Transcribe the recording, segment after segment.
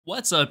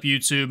What's up,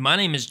 YouTube? My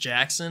name is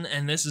Jackson,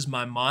 and this is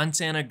my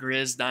Montana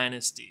Griz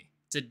Dynasty.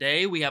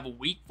 Today, we have a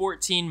Week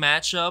 14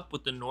 matchup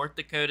with the North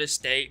Dakota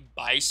State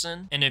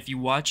Bison, and if you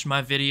watched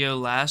my video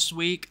last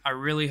week, I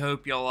really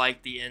hope y'all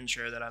liked the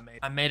intro that I made.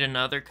 I made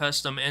another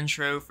custom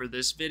intro for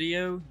this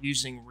video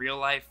using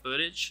real-life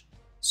footage,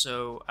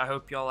 so I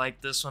hope y'all like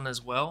this one as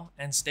well,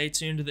 and stay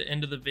tuned to the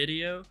end of the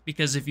video,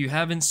 because if you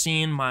haven't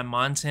seen my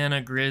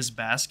Montana Griz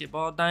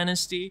Basketball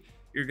Dynasty,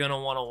 you're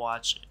gonna want to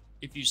watch it.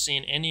 If you've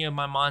seen any of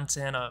my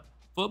Montana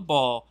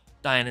Football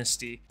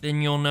Dynasty,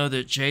 then you'll know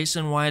that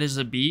Jason White is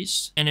a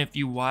beast, and if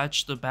you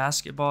watch the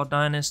Basketball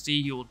Dynasty,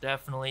 you'll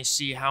definitely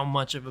see how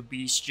much of a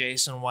beast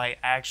Jason White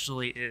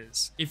actually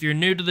is. If you're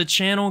new to the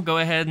channel, go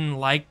ahead and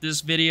like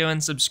this video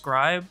and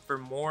subscribe for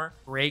more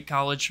great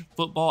college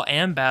football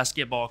and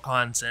basketball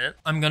content.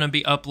 I'm going to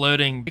be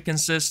uploading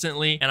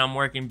consistently, and I'm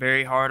working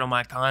very hard on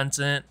my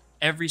content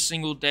every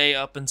single day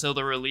up until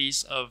the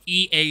release of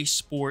EA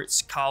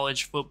Sports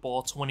College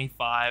Football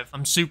 25.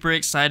 I'm super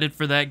excited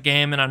for that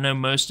game, and I know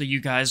most of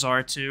you guys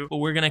are too, but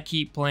we're going to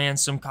keep playing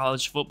some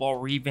college football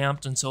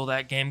revamped until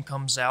that game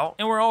comes out.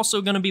 And we're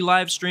also going to be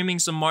live streaming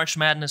some March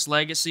Madness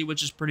Legacy,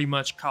 which is pretty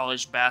much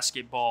college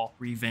basketball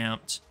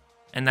revamped.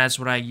 And that's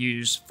what I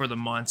use for the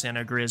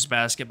Montana Griz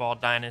Basketball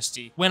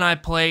Dynasty when I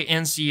play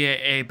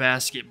NCAA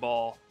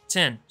basketball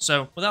 10.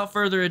 So without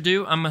further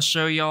ado, I'm gonna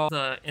show y'all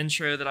the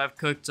intro that I've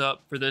cooked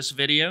up for this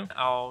video.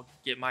 I'll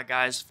get my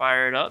guys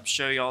fired up,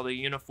 show y'all the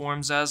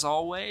uniforms as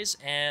always,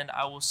 and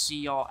I will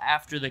see y'all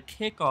after the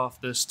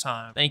kickoff this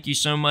time. Thank you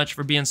so much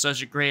for being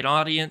such a great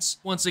audience.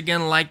 Once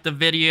again, like the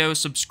video,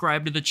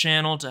 subscribe to the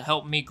channel to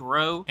help me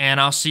grow, and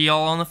I'll see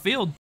y'all on the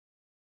field.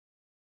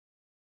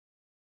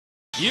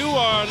 You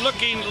are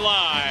looking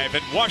live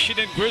at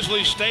Washington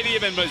Grizzlies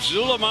Stadium in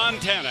Missoula,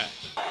 Montana.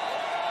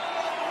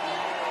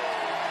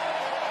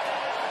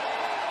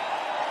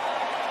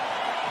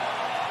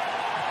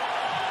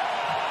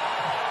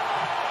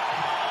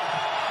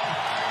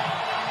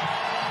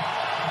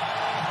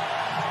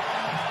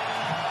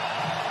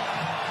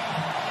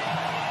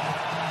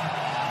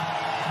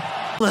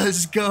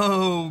 Let's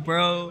go,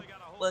 bro.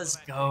 Let's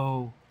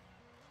go.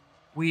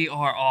 We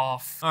are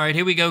off. All right,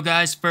 here we go,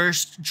 guys.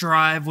 First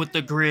drive with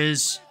the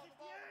Griz.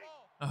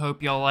 I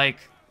hope y'all like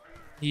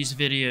these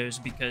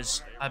videos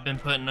because I've been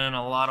putting in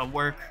a lot of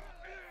work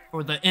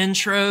for the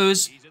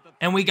intros.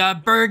 And we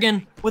got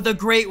Bergen with a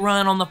great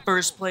run on the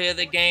first play of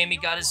the game. He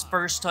got his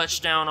first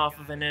touchdown off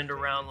of an end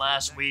around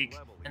last week.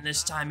 And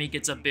this time he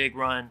gets a big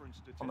run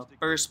on the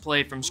first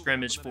play from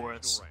scrimmage for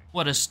us.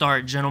 What a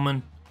start,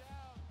 gentlemen.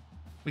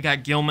 We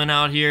got Gilman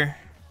out here,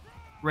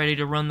 ready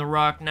to run the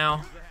rock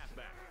now.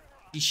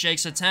 He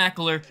shakes a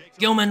tackler.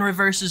 Gilman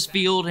reverses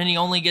field, and he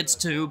only gets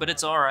 2, but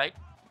it's all right.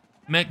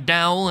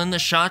 McDowell in the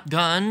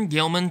shotgun.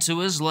 Gilman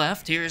to his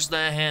left. Here's the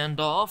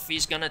handoff.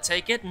 He's going to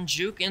take it and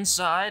juke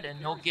inside, and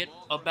he'll get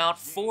about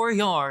 4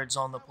 yards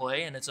on the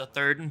play, and it's a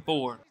 3rd and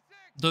 4.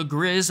 The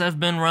Griz have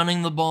been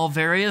running the ball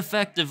very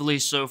effectively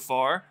so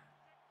far.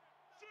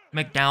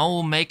 McDowell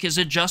will make his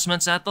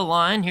adjustments at the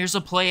line. Here's a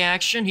play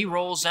action. He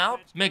rolls out.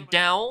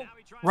 McDowell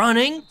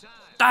running,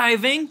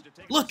 diving.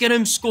 Look at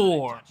him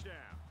score.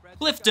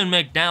 Clifton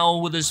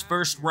McDowell with his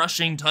first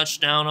rushing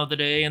touchdown of the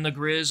day, and the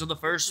Griz are the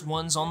first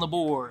ones on the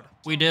board.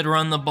 We did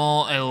run the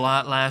ball a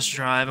lot last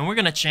drive, and we're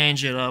going to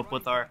change it up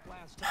with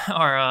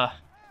the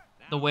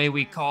way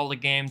we call the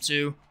game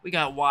too. We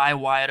got Y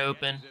wide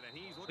open.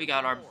 We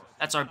got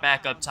that's our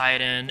backup tight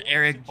end,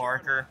 Eric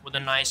Barker, with a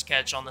nice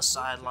catch on the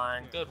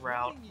sideline. Good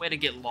route. Way to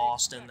get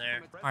lost in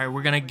there. All right,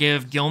 we're going to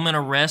give Gilman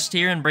a rest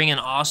here and bring in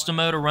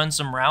Ostemo to run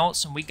some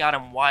routes, and we got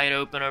him wide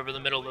open over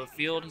the middle of the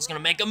field. He's going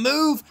to make a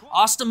move.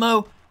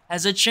 Ostemo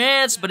has a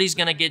chance, but he's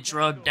going to get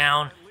drugged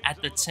down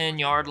at the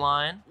 10-yard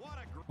line.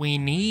 We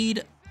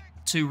need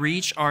to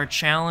reach our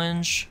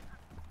challenge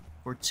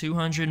for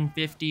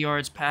 250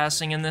 yards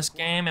passing in this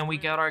game, and we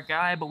got our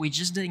guy, but we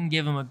just didn't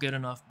give him a good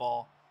enough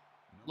ball.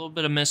 A little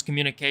bit of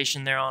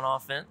miscommunication there on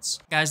offense.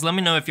 Guys, let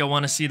me know if y'all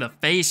want to see the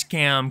face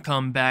cam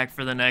come back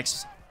for the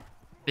next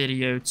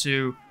video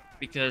too,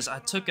 because I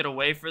took it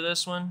away for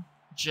this one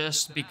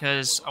just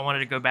because I wanted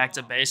to go back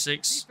to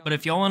basics. But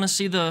if y'all want to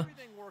see the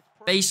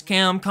face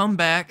cam come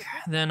back,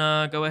 then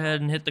go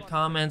ahead and hit the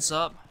comments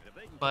up.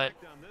 But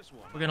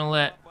we're going to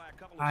let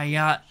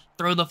Ayat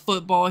throw the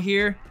football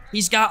here.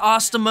 He's got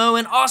Ostemo,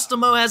 and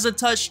Ostemo has a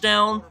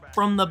touchdown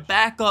from the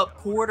backup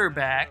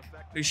quarterback,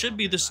 who should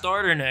be the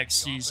starter next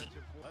season.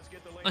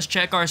 Let's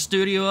check our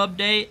studio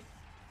update.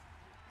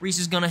 Reese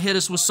is going to hit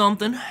us with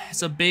something.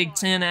 It's a Big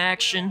Ten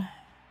action.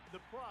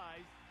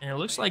 And it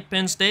looks like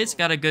Penn State's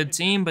got a good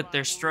team, but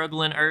they're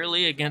struggling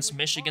early against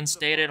Michigan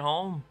State at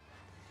home.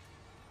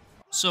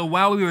 So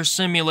while we were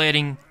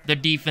simulating the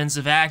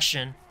defensive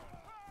action,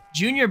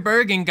 Junior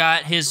Bergen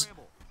got his...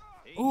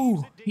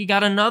 Ooh, he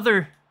got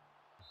another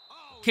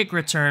kick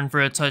return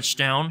for a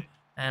touchdown.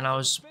 And I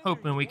was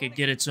hoping we could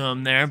get it to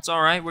him there. It's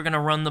all right. We're going to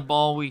run the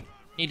ball. We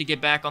need to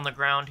get back on the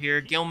ground here.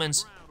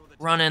 Gilman's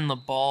running the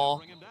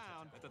ball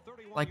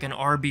like an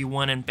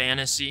RB1 in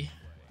fantasy.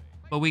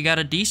 But we got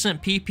a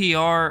decent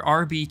PPR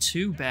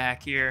RB2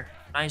 back here.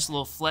 Nice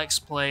little flex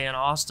play in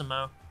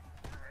Ostemo.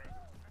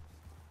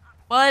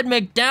 But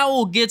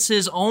McDowell gets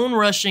his own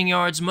rushing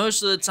yards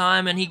most of the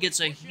time, and he gets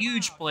a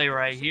huge play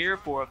right here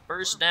for a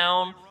first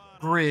down.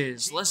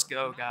 Griz. Let's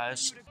go,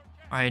 guys.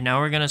 All right, now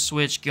we're going to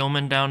switch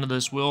Gilman down to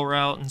this wheel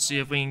route and see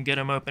if we can get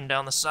him open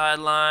down the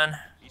sideline.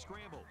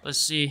 Let's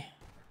see.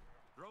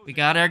 We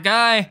got our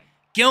guy,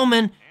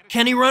 Gilman.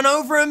 Can he run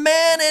over a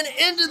man and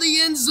into the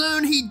end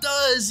zone? He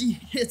does. He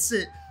hits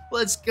it.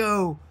 Let's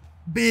go.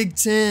 Big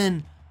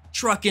 10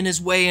 trucking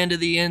his way into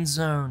the end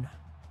zone.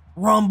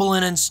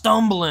 Rumbling and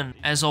stumbling,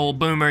 as old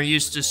Boomer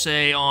used to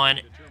say on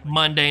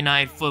Monday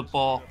Night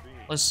Football.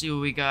 Let's see what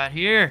we got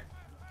here.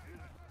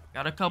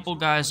 Got a couple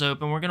guys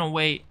open. We're going to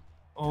wait.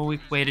 Oh, we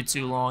waited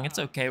too long. It's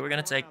okay. We're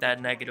going to take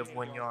that negative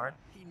 1 yard.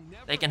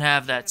 They can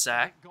have that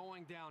sack.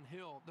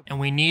 And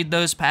we need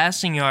those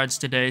passing yards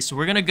today, so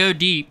we're going to go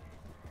deep.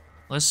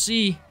 Let's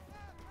see.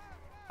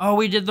 Oh,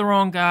 we did the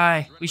wrong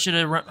guy.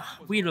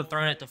 We'd have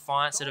thrown it to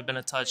Fonts. It'd have been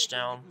a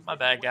touchdown. My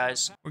bad,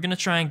 guys. We're going to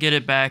try and get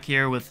it back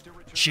here with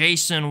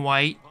Jason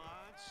White.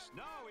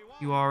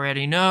 You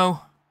already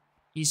know.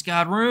 He's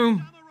got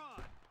room.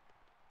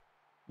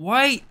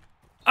 White.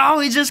 Oh,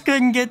 he just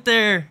couldn't get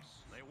there.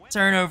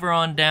 Turnover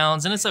on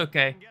downs, and it's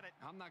okay.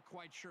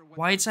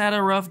 White's had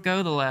a rough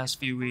go the last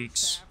few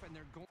weeks.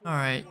 All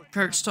right,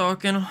 Kirk's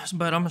talking,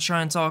 but I'm going to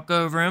try and talk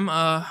over him.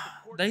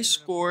 They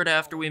scored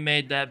after we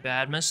made that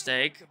bad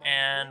mistake,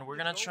 and we're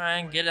going to try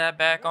and get that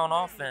back on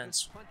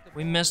offense.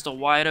 We missed a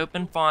wide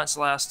open Fonts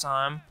last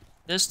time.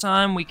 This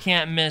time, we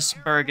can't miss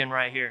Bergen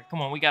right here.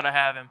 Come on, we got to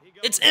have him.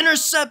 It's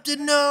intercepted,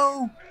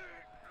 no!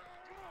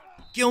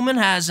 Gilman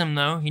has him,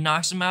 though. He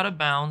knocks him out of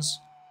bounds.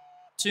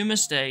 2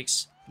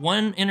 mistakes.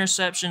 1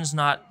 interception's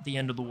not the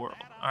end of the world,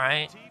 all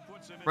right?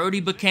 Brody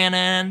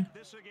Buchanan,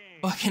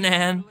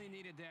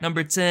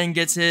 number 10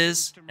 gets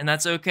his, and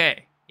that's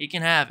okay. He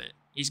can have it.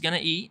 He's going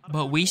to eat,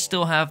 but we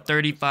still have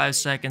 35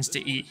 seconds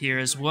to eat here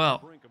as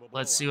well.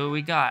 Let's see what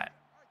we got.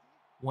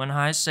 1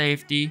 high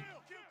safety.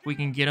 If we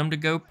can get him to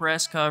go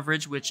press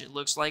coverage, which it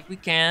looks like we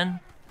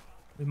can,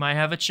 we might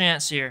have a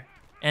chance here.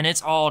 And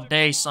it's all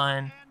day,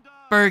 son.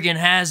 Bergen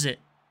has it.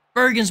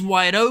 Bergen's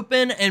wide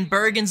open, and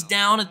Bergen's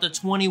down at the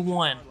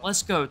 21.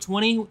 Let's go.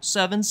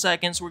 27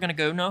 seconds. We're going to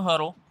go no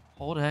huddle.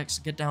 Hold X.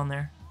 Get down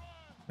there.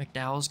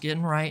 McDowell's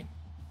getting right.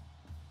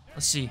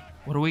 Let's see.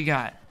 What do we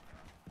got?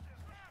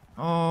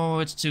 Oh,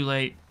 it's too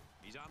late.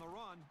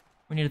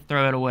 We need to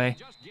throw it away.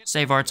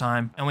 Save our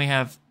time. And we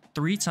have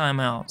 3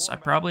 timeouts. I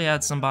probably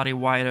had somebody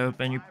wide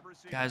open. You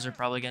guys are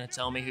probably going to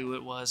tell me who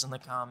it was in the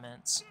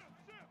comments.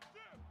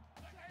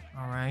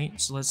 All right,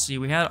 so let's see.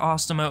 We had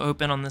Ostemo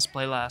open on this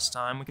play last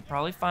time. We could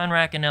probably find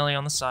Racanelli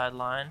on the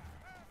sideline,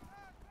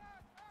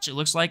 which it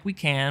looks like we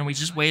can. We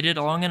just waited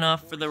long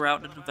enough for the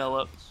route to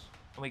develop,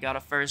 and we got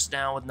a first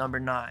down with number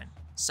 9.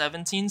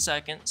 17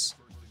 seconds,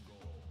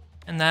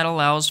 and that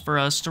allows for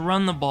us to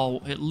run the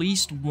ball at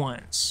least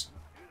once.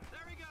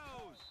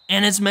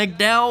 And it's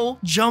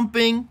McDowell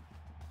jumping,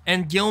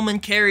 and Gilman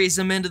carries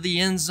him into the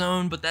end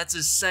zone, but that's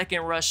his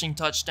 2nd rushing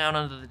touchdown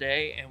of the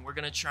day, and we're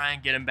going to try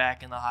and get him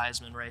back in the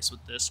Heisman race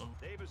with this one.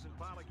 Davis and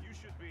Pollock, you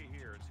should be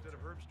here instead of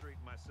Herbstreit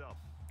and myself.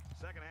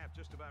 Second half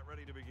just about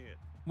ready to begin.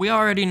 We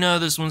already know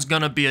this one's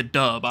going to be a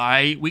dub, all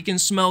right? We can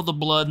smell the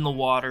blood in the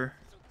water.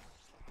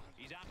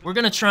 We're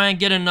going to try and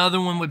get another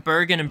one with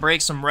Bergen and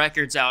break some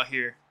records out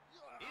here.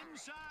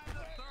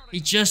 He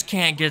just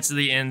can't get to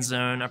the end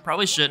zone. I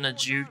probably shouldn't have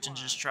juked and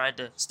just tried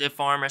to stiff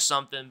arm or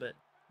something, but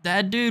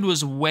that dude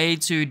was way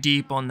too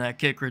deep on that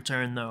kick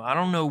return, though. I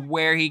don't know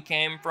where he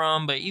came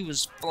from, but he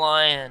was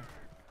flying.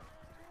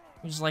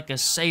 He was like a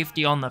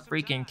safety on the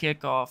freaking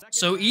kickoff.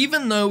 So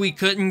even though we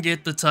couldn't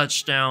get the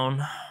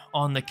touchdown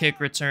on the kick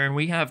return,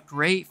 we have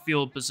great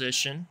field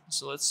position.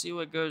 So let's see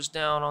what goes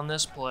down on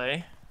this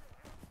play.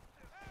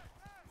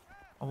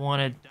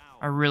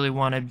 I really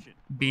wanted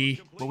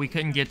B, but we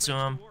couldn't get to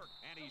him.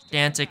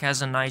 Dantic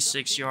has a nice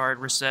 6-yard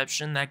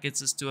reception. That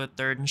gets us to a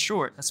 3rd and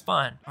short. That's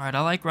fine. All right,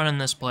 I like running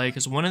this play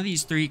because one of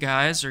these 3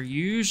 guys are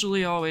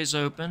usually always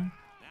open.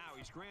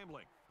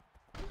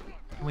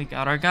 We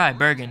got our guy,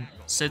 Bergen.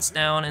 Sits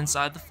down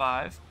inside the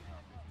 5.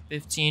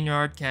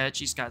 15-yard catch.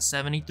 He's got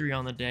 73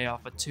 on the day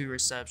off of 2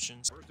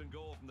 receptions. First and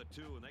goal from the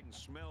 2, and they can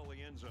smell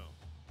the end zone.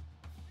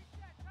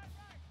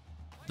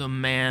 The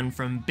man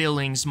from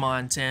Billings,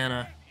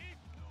 Montana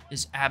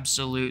is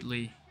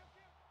absolutely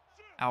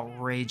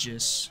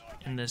outrageous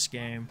in this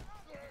game.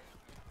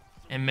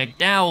 And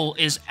McDowell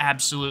is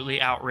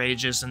absolutely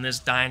outrageous in this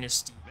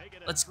dynasty.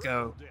 Let's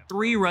go.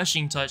 3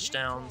 rushing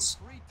touchdowns.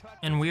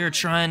 And we are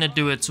trying to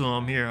do it to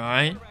him here,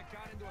 alright?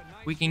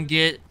 We can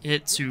get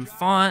it to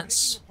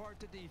Fonts.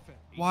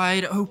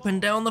 Wide open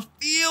down the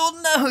field.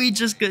 No, he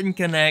just couldn't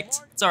connect.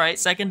 It's alright,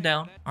 2nd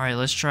down. Alright,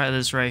 let's try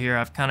this right here.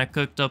 I've kind of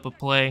cooked up a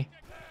play.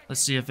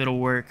 Let's see if it'll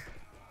work.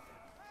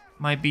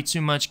 Might be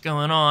too much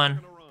going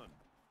on.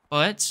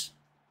 But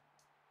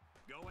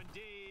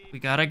we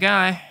got a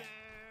guy.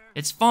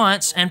 It's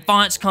Fonts, and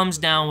Fonts comes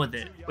down with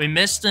it. We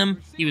missed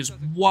him. He was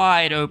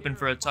wide open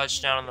for a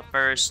touchdown in the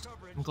 1st.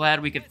 I'm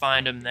glad we could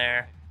find him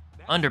there.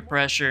 under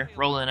pressure,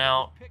 rolling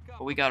out,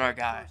 but we got our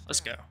guy. Let's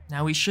go.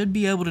 Now we should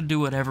be able to do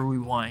whatever we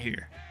want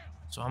here.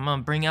 So I'm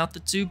gonna bring out the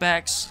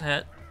 2-back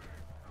set,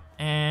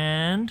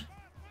 and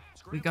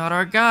we got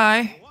our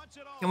guy.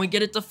 Can we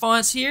get it to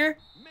Fonts here?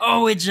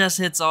 Oh, it just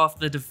hits off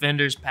the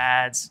defender's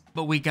pads.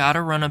 But we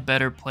gotta run a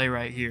better play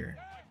right here.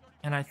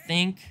 And I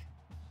think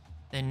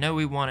they know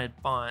we wanted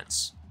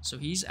Fonts, so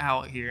he's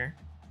out here.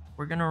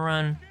 We're gonna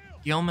run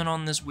Gilman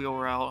on this wheel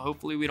route.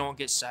 Hopefully we don't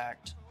get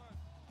sacked.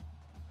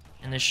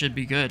 And this should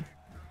be good.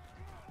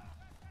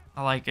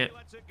 I like it.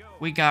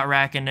 We got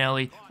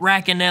Racanelli.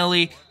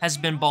 Racanelli has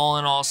been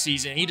balling all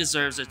season. He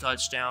deserves a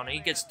touchdown. He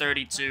gets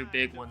 32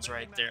 big ones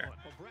right there.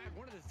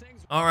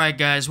 All right,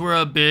 guys, we're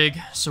up big,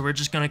 so we're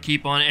just going to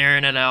keep on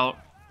airing it out.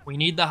 We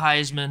need the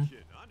Heisman.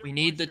 We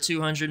need the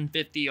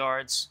 250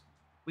 yards.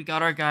 We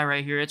got our guy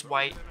right here. It's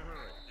White.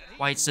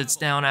 White sits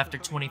down after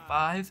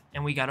 25,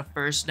 and we got a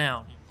first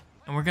down.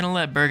 And we're going to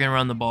let Bergen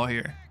run the ball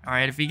here. All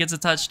right, if he gets a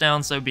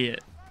touchdown, so be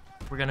it.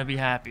 We're going to be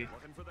happy.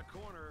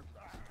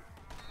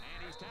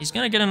 He's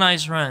going to get a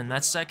nice run.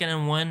 That's 2nd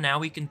and 1. Now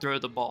we can throw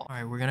the ball. All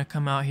right, we're going to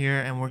come out here,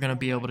 and we're going to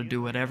be able to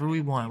do whatever we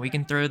want. We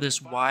can throw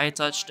this wide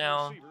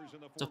touchdown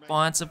to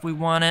Fonts if we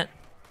want it.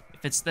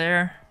 If it's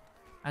there,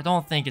 I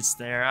don't think it's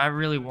there. I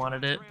really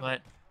wanted it, but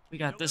we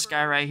got this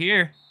guy right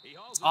here.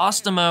 It's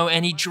Ostemo,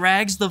 and he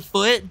drags the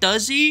foot.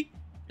 Does he?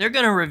 They're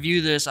going to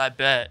review this, I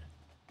bet.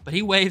 But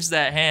he waves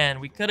that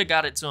hand. We could have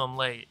got it to him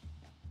late.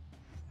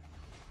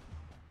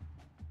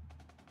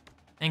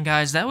 And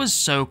guys, that was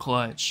so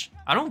clutch.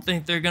 I don't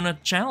think they're going to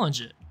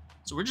challenge it.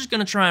 So we're just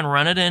going to try and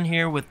run it in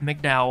here with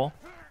McDowell.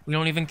 We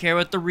don't even care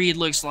what the read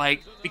looks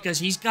like because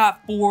he's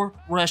got 4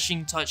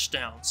 rushing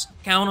touchdowns.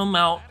 Count them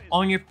out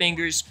on your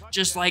fingers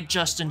just like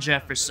Justin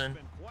Jefferson.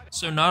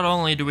 So not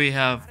only do we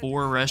have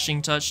 4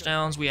 rushing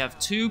touchdowns, we have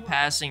 2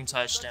 passing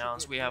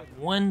touchdowns. We have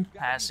 1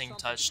 passing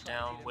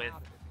touchdown with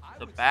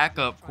the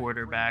backup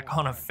quarterback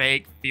on a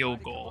fake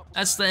field goal.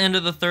 That's the end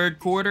of the 3rd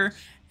quarter.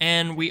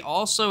 And we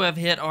also have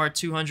hit our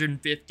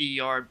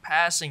 250-yard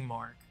passing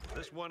mark.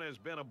 This one has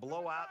been a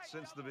blowout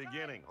since the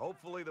beginning.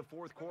 Hopefully the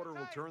 4th quarter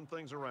will turn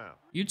things around.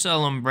 You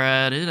tell him,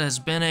 Brad. It has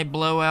been a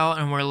blowout,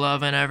 and we're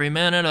loving every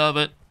minute of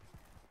it.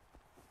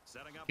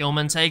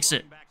 Gilman takes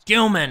it.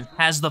 Gilman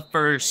has the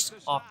first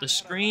off the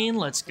screen.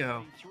 Let's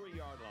go.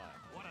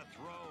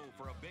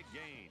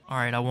 All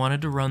right, I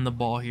wanted to run the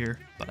ball here,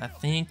 but I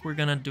think we're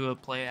going to do a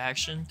play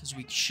action because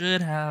we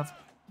should have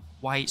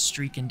White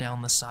streaking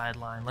down the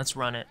sideline. Let's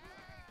run it.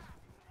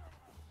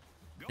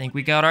 I think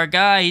we got our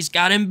guy. He's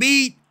got him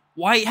beat.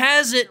 White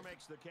has it.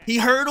 He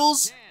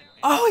hurdles.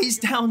 Oh, he's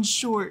down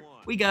short.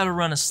 We got to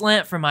run a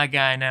slant for my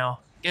guy now.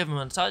 Give him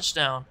a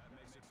touchdown.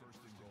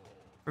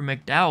 For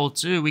McDowell,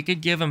 too. We could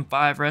give him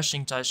 5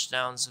 rushing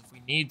touchdowns if we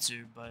need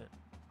to, but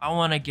I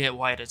want to get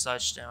White a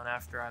touchdown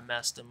after I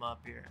messed him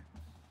up here.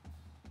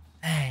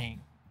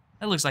 Dang.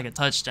 That looks like a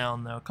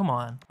touchdown, though. Come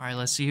on. All right,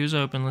 let's see who's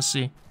open. Let's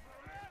see.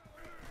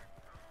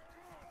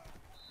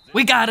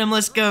 We got him.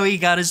 Let's go. He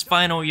got his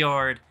final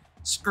yard.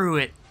 Screw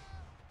it.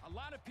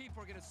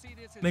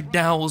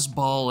 McDowell's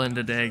balling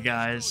today,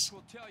 guys.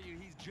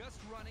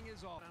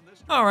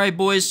 All right,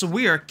 boys, so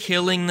we are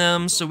killing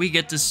them, so we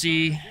get to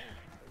see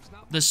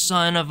the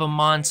son of a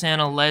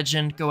Montana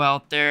legend go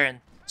out there and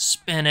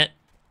spin it,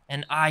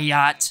 and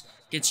Ayat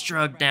gets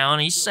drugged down.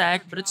 He's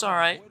sacked, but it's all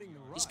right.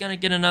 He's going to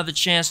get another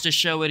chance to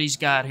show what he's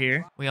got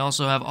here. We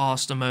also have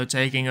Ostemo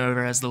taking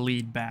over as the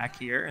lead back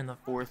here in the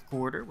 4th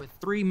quarter with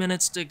 3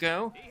 minutes to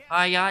go.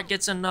 Ayat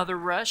gets another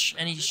rush,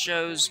 and he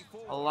shows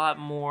a lot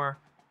more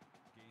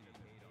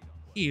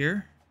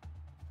here.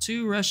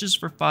 2 rushes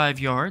for 5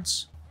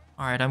 yards.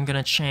 All right, I'm going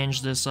to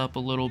change this up a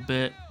little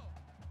bit.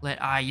 Let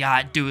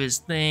Ayat do his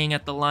thing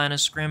at the line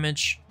of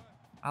scrimmage.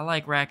 I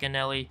like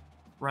Racanelli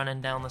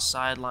running down the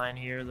sideline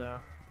here, though.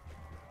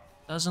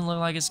 Doesn't look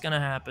like it's going to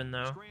happen,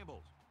 though.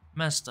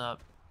 Messed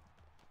up.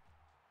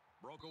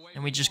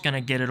 And we're just going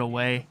to get it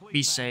away.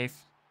 Be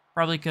safe.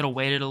 Probably could have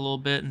waited a little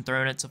bit and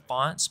thrown it to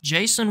Fonts.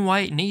 Jason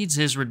White needs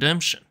his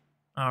redemption.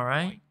 All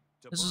right.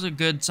 This is a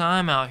good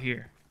time out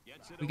here.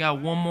 We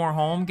got 1 more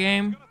home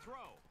game.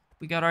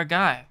 We got our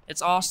guy.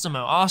 It's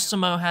Ostemo.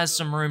 Ostemo has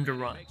some room to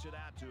run.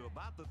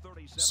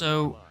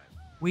 So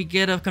we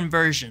get a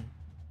conversion.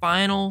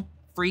 Final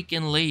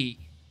freaking league.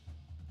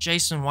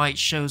 Jason White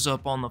shows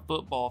up on the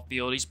football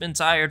field. He's been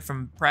tired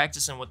from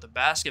practicing with the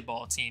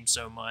basketball team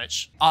so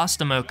much.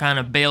 Ostemo kind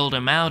of bailed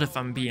him out, if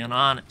I'm being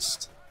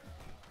honest.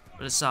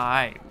 But it's all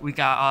right. We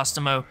got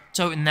Ostemo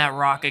toting that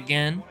rock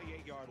again.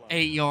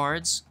 8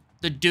 yards.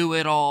 The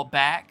do-it-all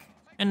back.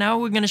 And now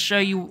we're going to show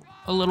you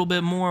a little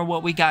bit more of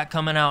what we got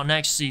coming out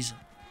next season.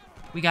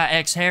 We got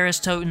X Harris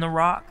toting the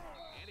rock.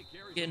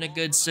 Getting a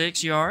good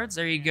 6 yards.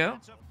 There you go.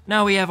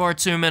 Now we have our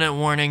 2-minute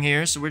warning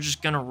here, so we're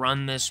just going to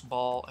run this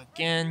ball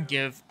again.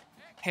 Give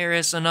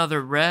Harris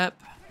another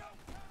rep.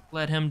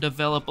 Let him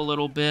develop a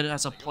little bit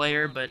as a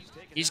player, but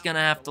he's going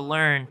to have to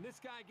learn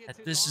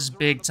that this is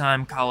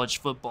big-time college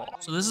football.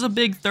 So this is a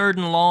big 3rd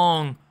and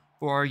long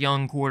for our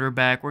young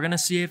quarterback. We're going to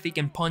see if he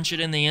can punch it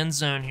in the end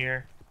zone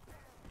here.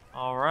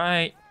 All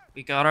right.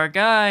 We got our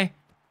guy.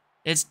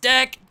 It's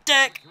Deck.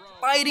 deck,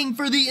 fighting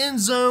for the end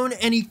zone,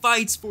 and he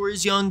fights for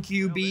his young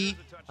QB.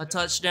 A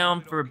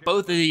touchdown for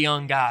both of the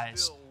young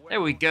guys.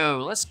 There we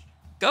go. Let's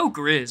go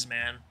Griz,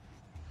 man.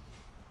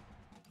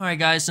 Alright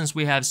guys, since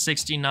we have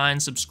 69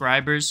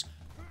 subscribers,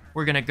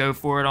 we're going to go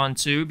for it on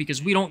 2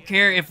 because we don't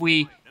care if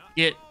we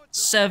get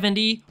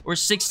 70 or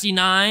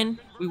 69.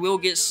 We will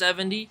get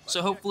 70,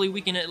 so hopefully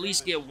we can at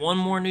least get one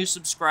more new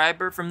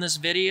subscriber from this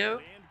video.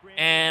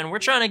 And we're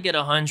trying to get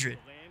 100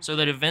 so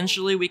that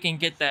eventually we can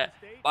get that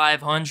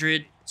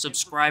 500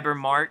 subscriber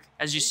mark.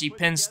 As you see,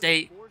 Penn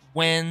State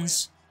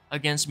wins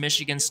against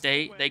Michigan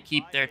State. They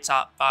keep their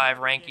top 5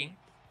 ranking.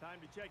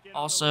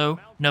 Also,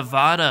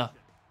 Nevada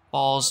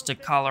falls to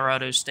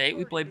Colorado State.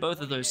 We play both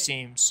of those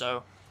teams,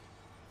 so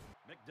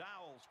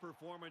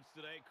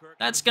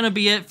that's going to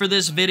be it for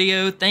this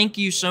video. Thank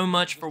you so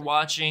much for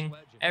watching.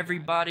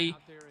 Everybody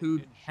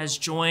who has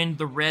joined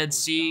the Red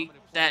Sea,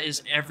 that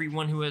is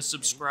everyone who has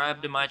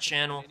subscribed to my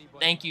channel.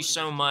 Thank you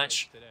so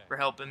much for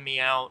helping me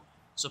out,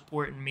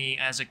 supporting me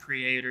as a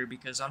creator,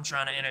 because I'm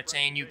trying to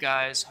entertain you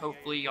guys.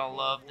 Hopefully y'all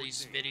love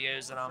these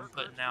videos that I'm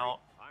putting out.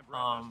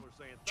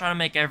 Trying to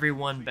make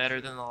everyone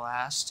better than the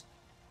last.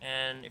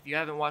 And if you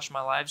haven't watched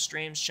my live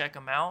streams, check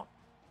them out.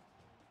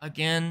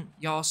 Again,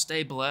 y'all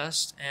stay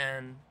blessed,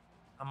 and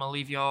I'm gonna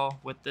leave y'all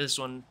with this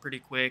one pretty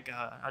quick.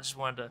 I just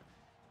wanted to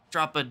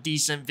drop a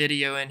decent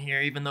video in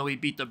here. Even though we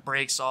beat the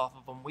brakes off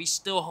of them, we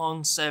still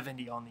hung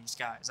 70 on these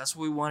guys. That's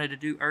what we wanted to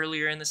do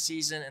earlier in the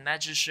season, and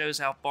that just shows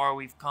how far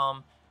we've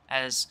come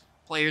as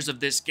players of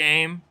this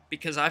game,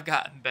 because I've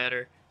gotten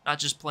better, not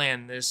just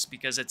playing this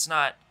because it's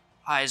not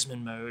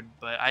Heisman mode,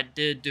 but I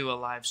did do a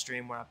live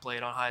stream where I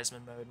played on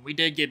Heisman mode. We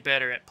did get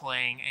better at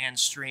playing and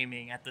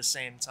streaming at the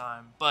same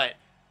time, but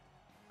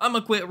I'm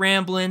gonna quit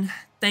rambling.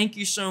 Thank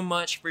you so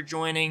much for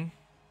joining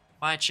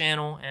my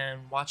channel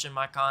and watching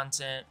my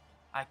content.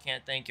 I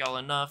can't thank y'all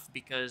enough,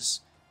 because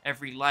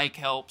every like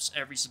helps,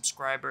 every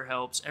subscriber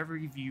helps,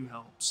 every view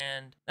helps.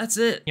 And that's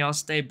it. Y'all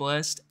stay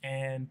blessed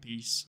and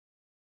peace.